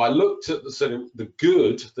 So I looked at the sort of the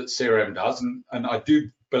good that CRM does, and I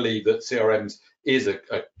do believe that CRMs is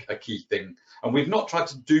a key thing. And we've not tried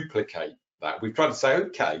to duplicate that. We've tried to say,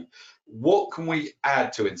 okay, what can we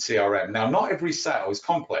add to in CRM? Now, not every sale is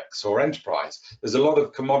complex or enterprise. There's a lot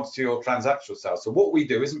of commodity or transactional sales. So what we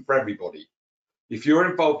do isn't for everybody. If you're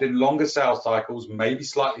involved in longer sales cycles, maybe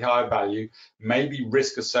slightly higher value, maybe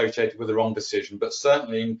risk associated with the wrong decision, but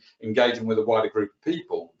certainly engaging with a wider group of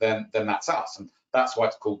people, then that's us. And that's why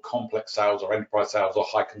it's called complex sales or enterprise sales or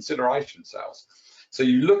high consideration sales. So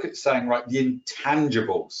you look at saying, right, the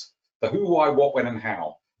intangibles, the who, why, what, when, and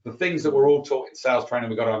how, the things that we're all taught in sales training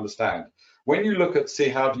we've got to understand. When you look at, see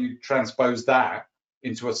how do you transpose that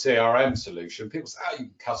into a CRM solution, people say, oh, you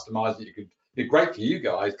can customize it, you could. It's great for you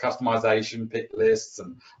guys, customization, pick lists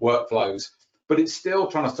and workflows, but it's still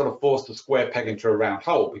trying to sort of force the square peg into a round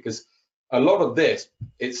hole, because a lot of this,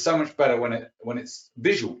 it's so much better when it's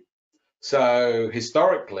visual. So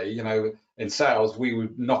historically, in sales, we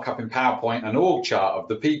would knock up in PowerPoint an org chart of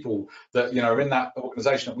the people that, are in that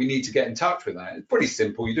organization that we need to get in touch with. It's pretty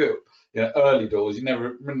simple. You do it, early doors, you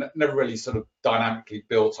never really sort of dynamically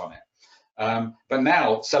built on it. But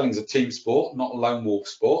now selling's a team sport, not a lone wolf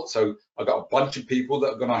sport. So I've got a bunch of people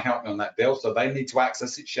that are going to help me on that deal. So they need to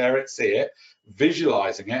access it, share it, see it,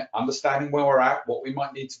 visualizing it, understanding where we're at, what we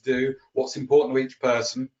might need to do, what's important to each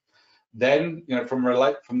person. Then,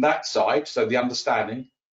 from that side, so the understanding,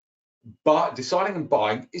 but deciding and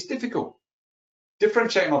buying is difficult.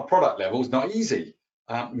 Differentiating on product level is not easy.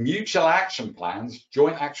 Mutual action plans,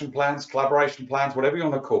 joint action plans, collaboration plans, whatever you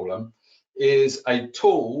want to call them, is a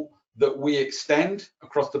tool that we extend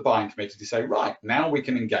across the buying committee to say, right, now we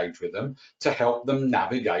can engage with them to help them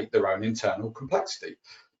navigate their own internal complexity.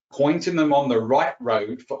 pointing them on the right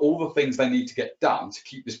road for all the things they need to get done to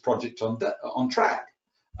keep this project on track.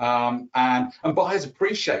 And buyers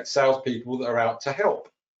appreciate salespeople that are out to help.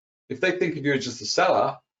 If they think of you as just a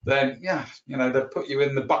seller, then yeah, they'll put you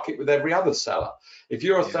in the bucket with every other seller. If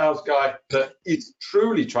you're a sales guy that is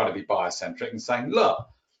truly trying to be buyer-centric and saying, look,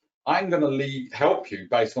 I'm going to help you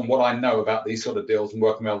based on what I know about these sort of deals and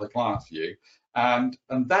working with other clients for you, and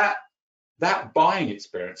that buying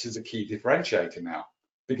experience is a key differentiator now,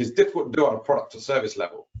 because it's difficult to do on a product or service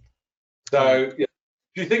level. So yeah,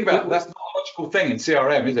 if you think about it, that's not a logical thing in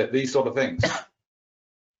CRM, is it? These sort of things.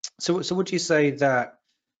 So would you say that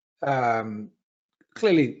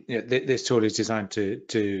clearly this tool is designed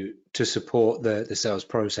to support the sales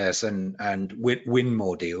process and win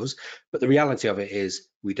more deals, but the reality of it is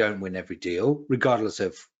we don't win every deal, regardless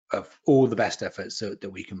of all the best efforts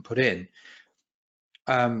that we can put in.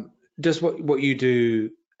 Does what you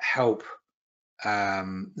do help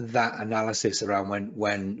that analysis around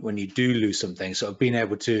when you do lose something, sort of being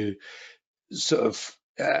able to sort of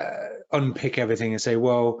unpick everything and say,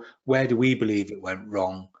 well, where do we believe it went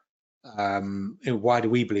wrong? Why do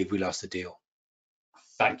we believe we lost the deal?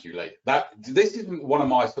 Thank you, Lee. This isn't one of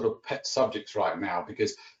my sort of pet subjects right now,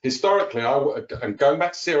 because historically, and going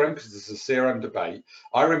back to CRM, because this is a CRM debate,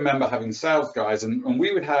 I remember having sales guys, and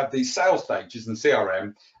we would have these sales stages in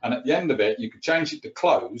CRM, and at the end of it, you could change it to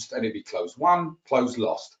closed, and it'd be closed won, closed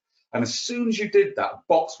lost. And as soon as you did that, a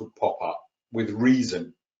box would pop up with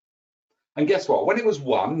reason. And guess what? When it was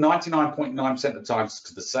won, 99.9% of the time, it's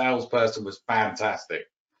because the salesperson was fantastic.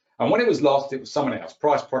 And when it was lost, it was someone else,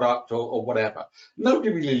 price, product, or whatever.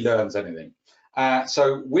 Nobody really learns anything.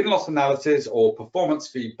 So win-loss analysis or performance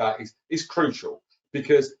feedback is crucial,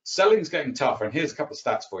 because selling's getting tougher. And here's a couple of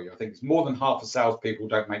stats for you. I think it's more than half of salespeople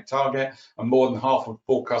don't make target, and more than half of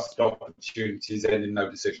forecasted opportunities end in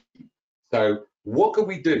no decision. So what can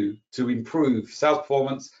we do to improve sales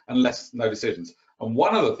performance and no decisions? And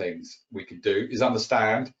one of the things we could do is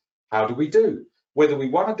understand, how do we do? Whether we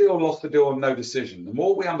won a deal, lost a deal, or no decision, the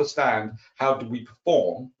more we understand how do we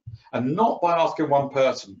perform, and not by asking one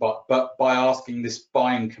person, but by asking this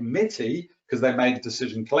buying committee, because they made a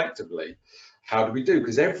decision collectively, how do we do?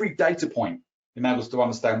 Because every data point enables us to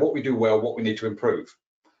understand what we do well, what we need to improve.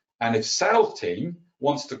 And if sales team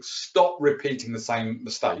wants to stop repeating the same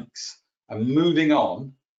mistakes and moving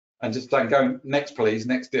on and just going, next please,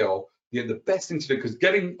 next deal, the best thing to do, because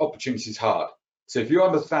getting opportunities is hard. So if you're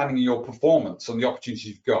understanding your performance on the opportunities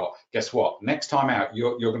you've got, guess what? Next time out,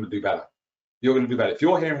 you're going to do better. You're going to do better. If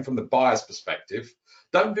you're hearing from the buyer's perspective,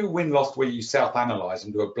 don't do win-loss where you self-analyze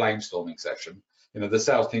and do a blame-storming session. The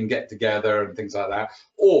sales team get together and things like that,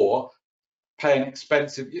 or pay an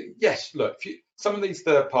expensive. Yes, look, some of these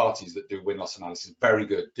third parties that do win-loss analysis, very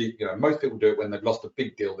good. Most people do it when they've lost a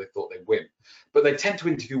big deal they thought they'd win, but they tend to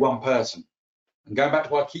interview one person. And going back to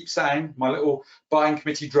what I keep saying, my little buying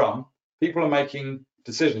committee drum, people are making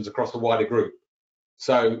decisions across the wider group.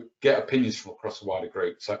 So get opinions from across the wider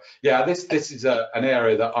group. So yeah, this is an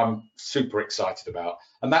area that I'm super excited about.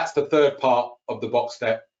 And that's the third part of the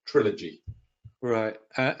Boxxstep trilogy. Right.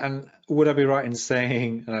 And would I be right in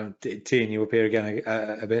saying, teeing you up here again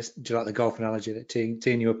a bit, do you like the golf analogy, that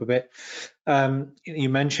teeing you up a bit? You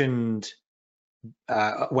mentioned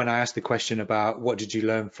when I asked the question about what did you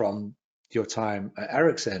learn from your time at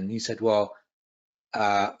Ericsson, you said, well,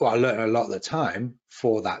 I learned a lot at the time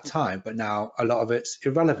for that time, but now a lot of it's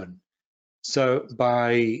irrelevant. So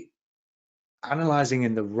by analyzing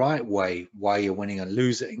in the right way why you're winning and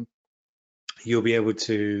losing, you'll be able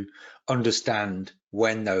to understand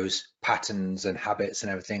when those patterns and habits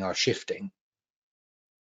and everything are shifting.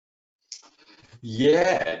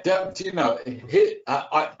 Yeah,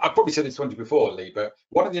 I probably said this to you before, Lee, but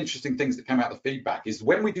one of the interesting things that came out of the feedback is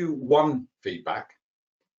when we do one feedback,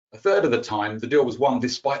 a third of the time the deal was won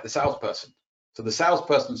despite the salesperson. So the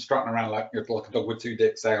salesperson strutting around like a dog with two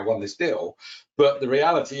dicks saying I won this deal, but the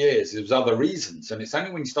reality is there's other reasons, and it's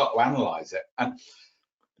only when you start to analyze it. And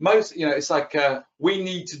most, it's like we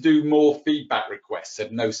need to do more feedback requests,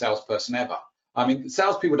 said no salesperson ever. I mean,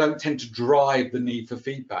 salespeople don't tend to drive the need for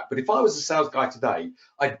feedback, but if I was a sales guy today,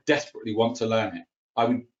 I desperately want to learn it. I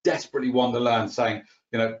would desperately want to learn saying,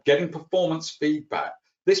 getting performance feedback.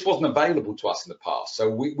 This wasn't available to us in the past, so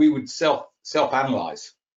we would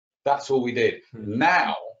self-analyze. That's all we did.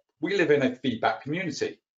 Now we live in a feedback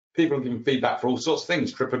community. People are giving feedback for all sorts of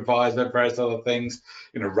things, TripAdvisor, various other things.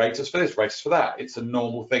 Rate us for this, rate us for that. It's a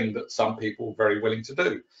normal thing that some people are very willing to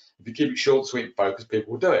do. If you keep it short, sweet, and focused,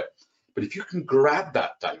 people will do it. But if you can grab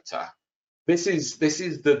that data, this is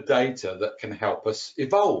the data that can help us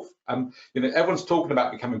evolve. Everyone's talking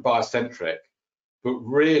about becoming buyer-centric. but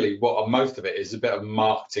really what most of it is a bit of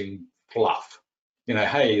marketing fluff. You know,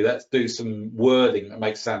 hey, let's do some wording that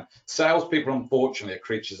makes sense. Salespeople, unfortunately, are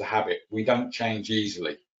creatures of habit. We don't change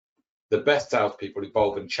easily. The best salespeople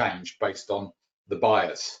evolve and change based on the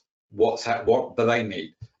buyers. What do they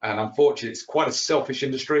need? And unfortunately, it's quite a selfish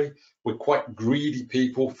industry. We're quite greedy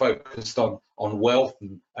people focused on wealth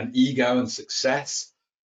and ego and success.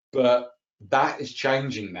 But that is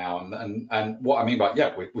changing now. And what I mean by,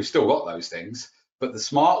 yeah, we've still got those things, but the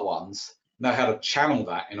smart ones know how to channel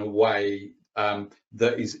that in a way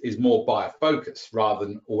that is more buyer focused rather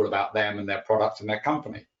than all about them and their product and their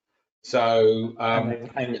company. So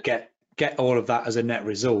and get all of that as a net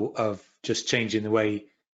result of just changing the way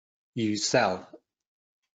you sell.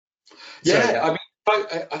 Yeah, I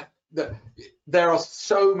mean, there are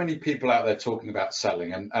so many people out there talking about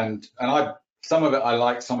selling, and I some of it I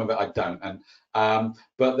like, some of it I don't, and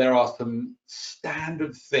but there are some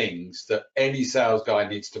standard things that any sales guy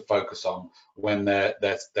needs to focus on when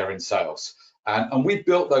they're in sales. And we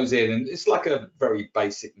built those in, and it's like a very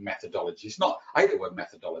basic methodology. It's not, I hate the word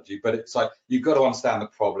methodology, but it's like you've got to understand the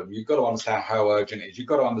problem, you've got to understand how urgent it is, you've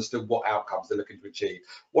got to understand what outcomes they're looking to achieve,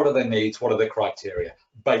 what are their needs, what are their criteria,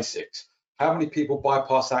 basics. How many people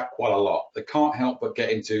bypass that? Quite a lot. They can't help but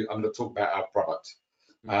get into, I'm going to talk about our product.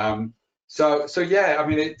 So yeah, I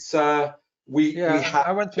mean, it's we have.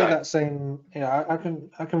 I went through that same. I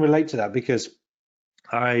can relate to that because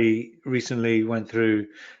I recently went through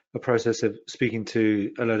a process of speaking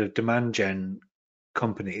to a lot of demand gen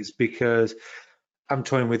companies because I'm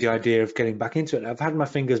toying with the idea of getting back into it. I've had my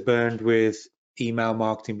fingers burned with email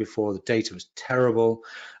marketing before. The data was terrible,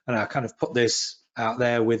 and I kind of put this out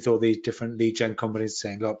there with all these different lead gen companies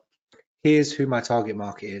saying, look, here's who my target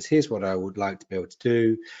market is. Here's what I would like to be able to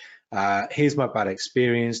do. Here's my bad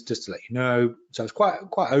experience, just to let you know. So I was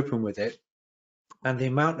quite open with it, and the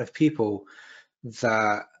amount of people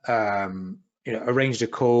that arranged a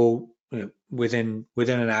call within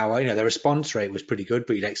an hour. The response rate was pretty good,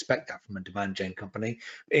 but you'd expect that from a demand gen company.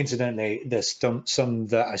 Incidentally, there's some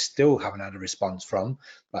that I still haven't had a response from,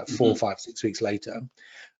 like 4, 5, 6 weeks later.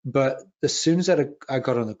 But as soon as I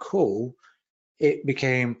got on the call, it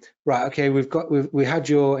became right. Okay, we had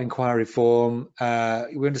your inquiry form.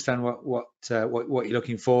 We understand what you're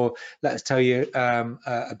looking for. Let us tell you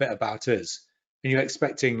a bit about us. And you're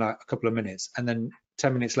expecting like a couple of minutes, and then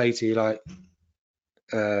 10 minutes later, you're like,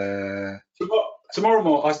 Tomorrow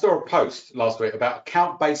morning, I saw a post last week about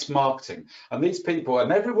account-based marketing, and these people,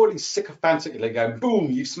 and everybody's sycophantically going,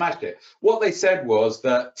 boom, you smashed it. What they said was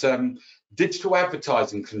that digital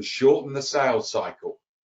advertising can shorten the sales cycle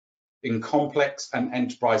in complex and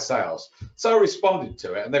enterprise sales. So I responded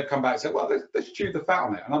to it, and they've come back and said, well, let's chew the fat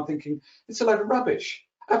on it. And I'm thinking, it's a load of rubbish.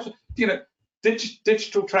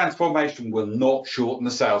 Digital transformation will not shorten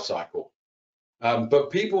the sales cycle. But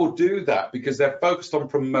people do that because they're focused on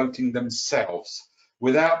promoting themselves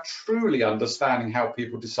without truly understanding how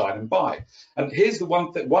people decide and buy. And here's the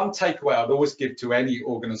one takeaway I'd always give to any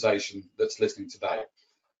organization that's listening today.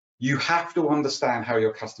 You have to understand how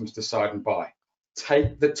your customers decide and buy.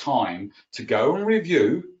 Take the time to go and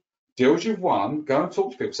review deals you've won, go and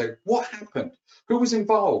talk to people, say, what happened? Who was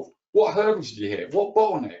involved? What hurdles did you hit? What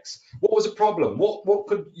bottlenecks? What was a problem? What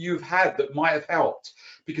could you have had that might have helped?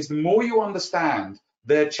 Because the more you understand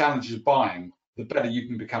their challenges buying, the better you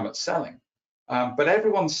can become at selling. But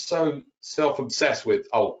everyone's so self-obsessed with,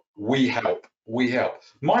 oh, we help.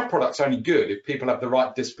 My product's only good if people have the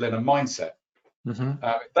right discipline and mindset.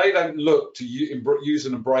 If they don't look to use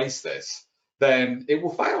and embrace this, then it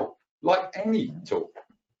will fail, like any tool.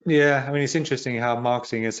 Yeah, I mean, it's interesting how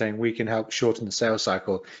marketing is saying we can help shorten the sales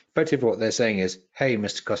cycle. Effectively, what they're saying is, hey,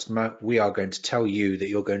 Mr. Customer, we are going to tell you that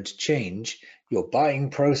you're going to change your buying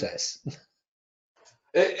process.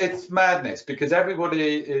 It's madness because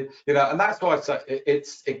everybody, and that's why I say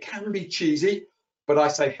it can be cheesy, but I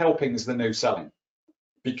say helping is the new selling.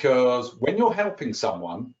 Because when you're helping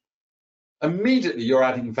someone, immediately you're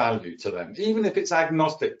adding value to them, even if it's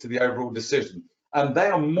agnostic to the overall decision. And they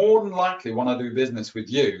are more than likely want to do business with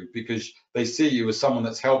you because they see you as someone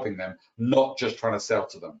that's helping them, not just trying to sell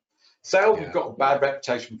to them. Sales have got a bad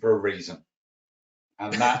reputation for a reason.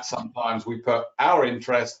 And that sometimes we put our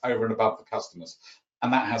interest over and above the customers.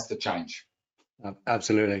 And that has to change.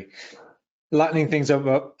 Absolutely. Lightening things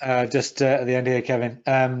up just at the end here, Kevin.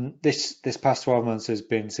 This past 12 months has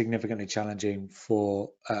been significantly challenging for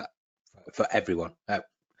everyone.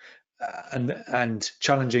 And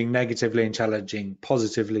challenging negatively and challenging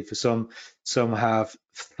positively for some. Some have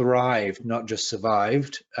thrived, not just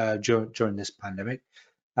survived during this pandemic.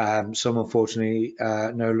 Some unfortunately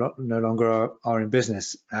no longer are in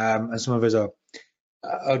business, and some of us are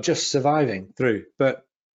are just surviving through. But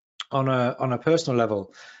on a personal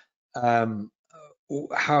level, how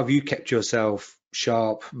have you kept yourself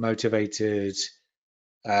sharp, motivated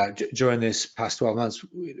during this past 12 months?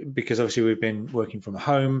 Because obviously we've been working from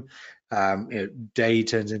home. Day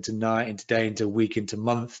turns into night, into day, into week, into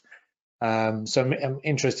month. So I'm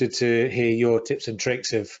interested to hear your tips and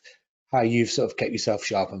tricks of how you've sort of kept yourself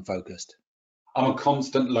sharp and focused. I'm a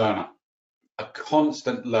constant learner. A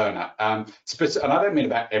constant learner, and I don't mean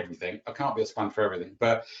about everything. I can't be a sponge for everything,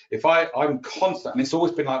 but if I'm constant, and it's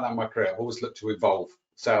always been like that in my career. I've always looked to evolve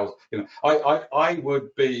sales. I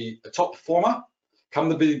would be a top performer come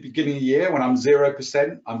the beginning of the year when I'm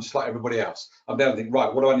 0%. I'm just like everybody else. I'm there and think,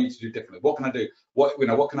 right, what do I need to do differently? What can I do?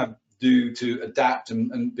 What can I do to adapt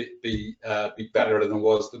and be better than I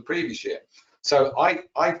was the previous year? So I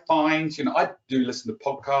find, I do listen to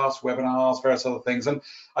podcasts, webinars, various other things, and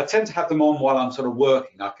I tend to have them on while I'm sort of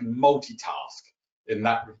working. I can multitask in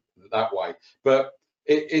that way. But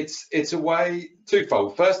it's a way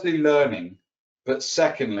twofold. Firstly, learning, but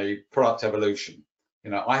secondly, product evolution.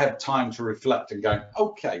 I have time to reflect and go,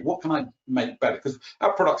 okay, what can I make better? Because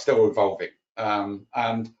our product's still evolving.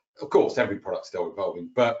 And of course, every product's still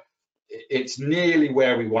evolving, but it's nearly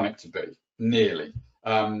where we want it to be, nearly.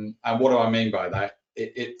 And what do I mean by that?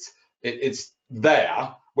 It's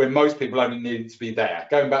there when most people only need it to be there.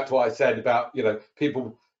 Going back to what I said about,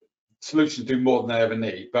 people, solutions do more than they ever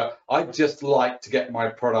need. But I just like to get my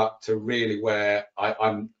product to really where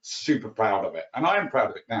I'm super proud of it. And I am proud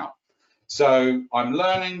of it now. So I'm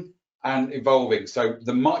learning and evolving. So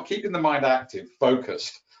keeping the mind active,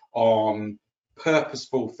 focused on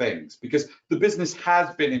purposeful things, because the business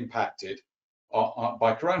has been impacted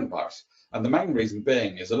by coronavirus. And the main reason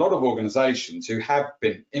being is a lot of organizations who have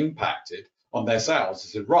been impacted on their sales have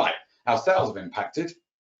said, right, our sales have impacted,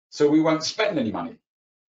 so we won't spend any money.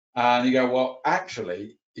 And you go, well,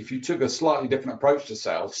 actually, if you took a slightly different approach to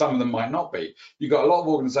sales, some of them might not be. You've got a lot of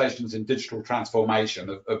organizations in digital transformation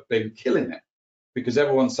have been killing it because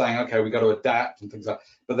everyone's saying, okay, we've got to adapt and things like that.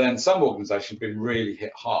 But then some organizations have been really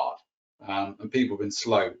hit hard and people have been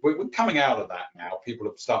slow. We're coming out of that now. People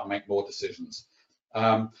have started to make more decisions.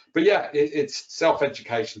 But yeah, it's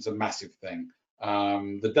self-education's a massive thing.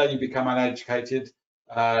 The day you become uneducated,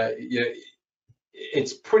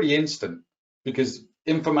 it's pretty instant because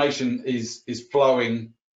information is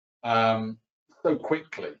flowing so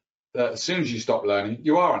quickly that as soon as you stop learning,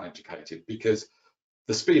 you are uneducated because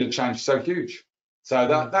the speed of change is so huge.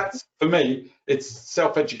 So that's, for me, it's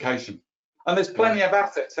self-education. And there's plenty of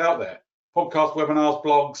assets out there, podcasts, webinars,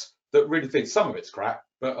 blogs, that really think some of it's crap,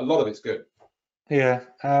 but a lot of it's good. Yeah,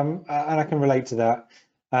 and I can relate to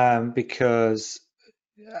that because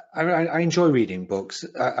I enjoy reading books.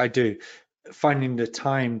 I do. Finding the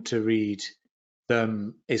time to read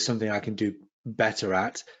them is something I can do better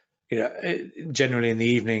at. Generally in the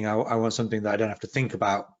evening, I want something that I don't have to think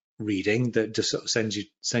about reading, that just sort of sends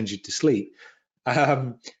you to sleep.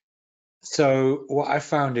 So what I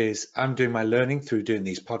found is I'm doing my learning through doing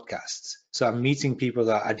these podcasts. So I'm meeting people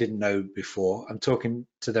that I didn't know before. I'm talking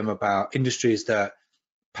to them about industries that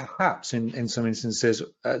perhaps in some instances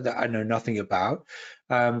that I know nothing about.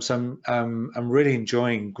 So I'm really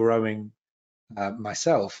enjoying growing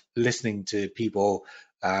myself, listening to people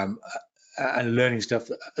and learning stuff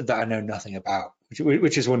that I know nothing about,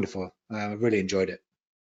 which is wonderful. I've really enjoyed it.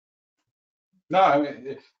 No, I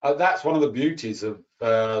mean, that's one of the beauties of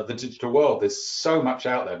the digital world. There's so much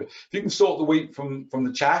out there. But if you can sort the wheat from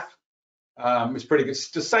the chaff, it's pretty good.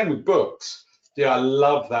 It's the same with books. Yeah, I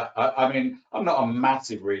love that. I mean, I'm not a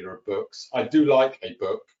massive reader of books. I do like a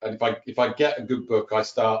book, and if I get a good book,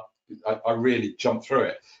 I really jump through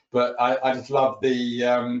it. But I just love the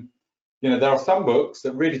there are some books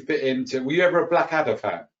that really fit into. Were you ever a Blackadder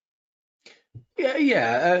fan?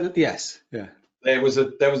 Yes, yeah. There was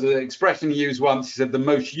an expression he used once. He said the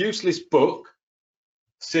most useless book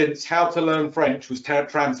since How to Learn French was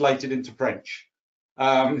translated into French.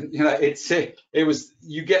 It was,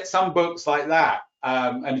 you get some books like that,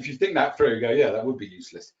 and if you think that through, you go, yeah, that would be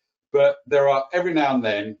useless. But there are every now and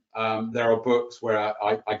then there are books where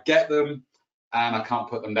I get them and I can't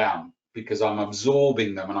put them down because I'm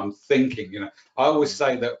absorbing them and I'm thinking. I always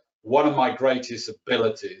say that one of my greatest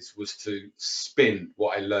abilities was to spin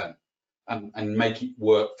what I learned and make it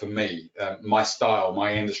work for me, my style,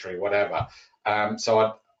 my industry, whatever.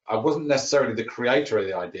 So I wasn't necessarily the creator of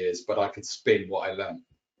the ideas, but I could spin what I learned.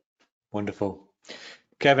 Wonderful.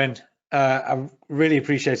 Kevin, I've really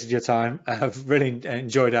appreciated your time. I've really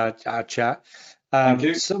enjoyed our chat. Thank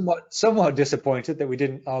you. Somewhat disappointed that we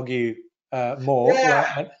didn't argue more.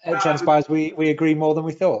 Yeah, it transpires we agree more than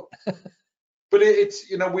we thought. But it's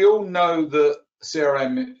we all know that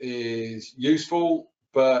CRM is useful,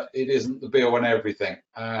 but it isn't the be all and everything.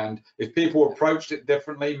 And if people approached it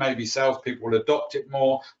differently, maybe salespeople will adopt it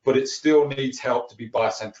more, but it still needs help to be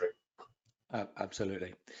buyer-centric.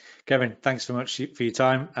 Absolutely. Kevin, thanks so much for your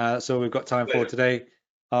time. That's all we've got time for Pleasure. today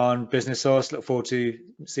on Business Source. Look forward to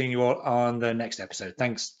seeing you all on the next episode.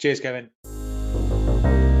 Thanks. Cheers, Kevin.